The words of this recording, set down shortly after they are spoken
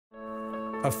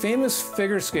A famous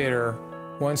figure skater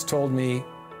once told me,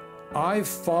 "I've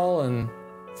fallen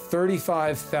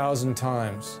 35,000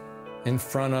 times in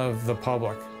front of the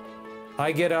public.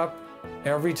 I get up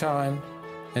every time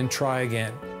and try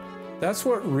again." That's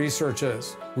what research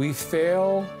is. We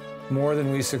fail more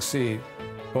than we succeed,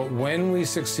 but when we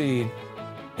succeed,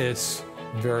 it's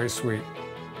very sweet.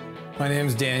 My name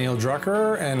is Daniel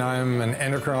Drucker, and I'm an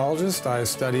endocrinologist. I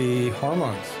study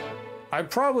hormones. I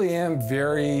probably am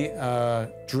very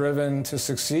driven to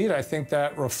succeed. I think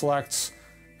that reflects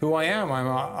who I am. I'm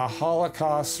a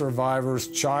Holocaust survivor's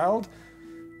child.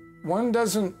 One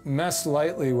doesn't mess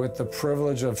lightly with the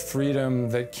privilege of freedom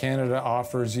that Canada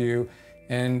offers you,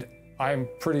 and I'm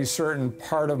pretty certain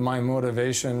part of my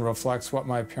motivation reflects what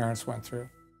my parents went through.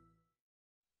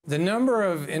 The number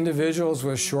of individuals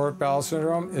with short bowel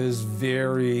syndrome is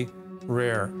very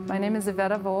rare. My name is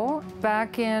Yvette Vaux.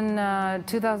 Back in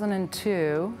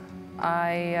 2002,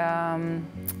 I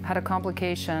had a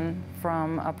complication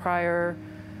from a prior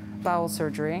bowel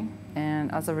surgery,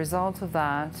 and as a result of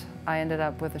that, I ended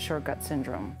up with a short gut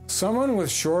syndrome. Someone with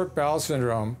short bowel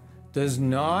syndrome does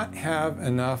not have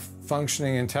enough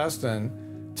functioning intestine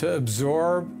to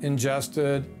absorb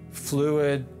ingested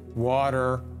fluid,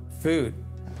 water, food.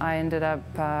 I ended up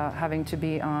having to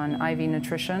be on IV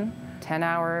nutrition,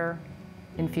 10-hour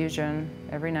infusion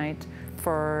every night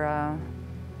for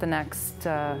the next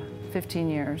 15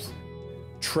 years.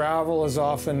 Travel is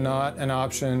often not an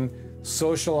option.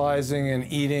 Socializing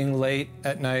and eating late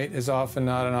at night is often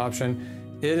not an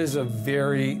option. It is a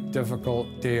very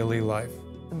difficult daily life.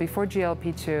 Before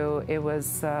GLP-2, it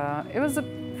was a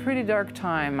pretty dark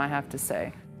time, I have to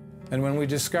say. And when we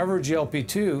discovered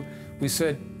GLP-2, we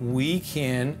said we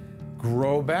can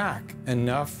grow back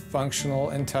enough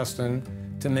functional intestine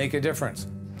to make a difference.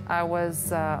 I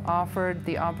was offered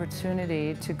the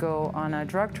opportunity to go on a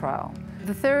drug trial.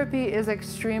 The therapy is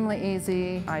extremely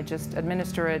easy. I just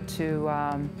administer it to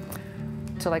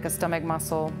like a stomach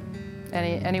muscle,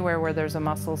 anywhere where there's a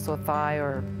muscle, so thigh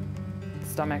or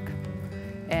stomach.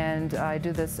 And I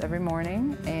do this every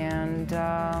morning and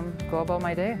go about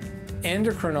my day.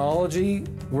 Endocrinology,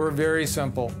 we're very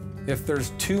simple. If there's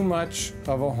too much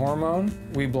of a hormone,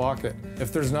 we block it.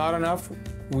 If there's not enough,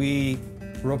 we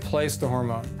replace the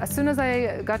hormone. As soon as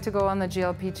I got to go on the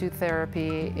GLP-2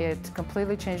 therapy, it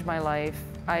completely changed my life.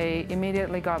 I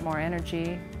immediately got more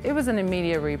energy. It was an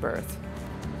immediate rebirth.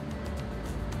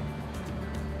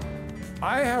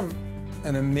 I have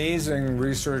an amazing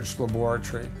research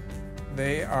laboratory.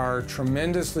 They are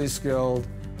tremendously skilled,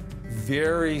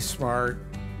 very smart.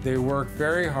 They work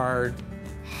very hard,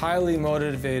 highly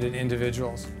motivated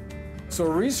individuals. So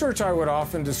research I would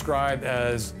often describe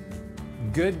as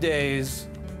good days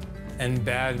and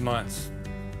bad months.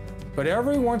 But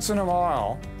every once in a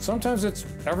while, sometimes it's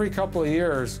every couple of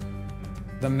years,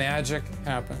 the magic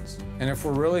happens. And if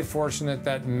we're really fortunate,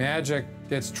 that magic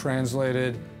gets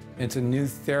translated into new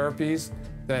therapies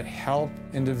that help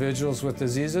individuals with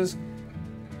diseases.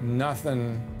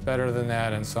 Nothing better than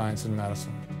that in science and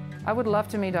medicine. I would love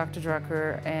to meet Dr.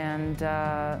 Drucker and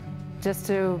just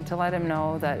to let him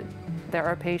know that there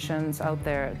are patients out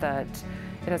there that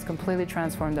it has completely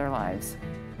transformed their lives.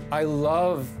 I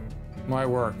love my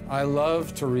work. I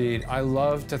love to read. I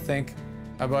love to think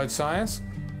about science.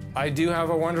 I do have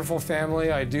a wonderful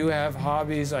family. I do have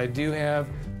hobbies. I do have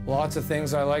lots of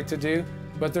things I like to do.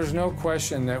 But there's no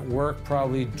question that work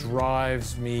probably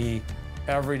drives me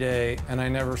every day, and I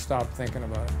never stop thinking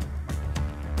about it.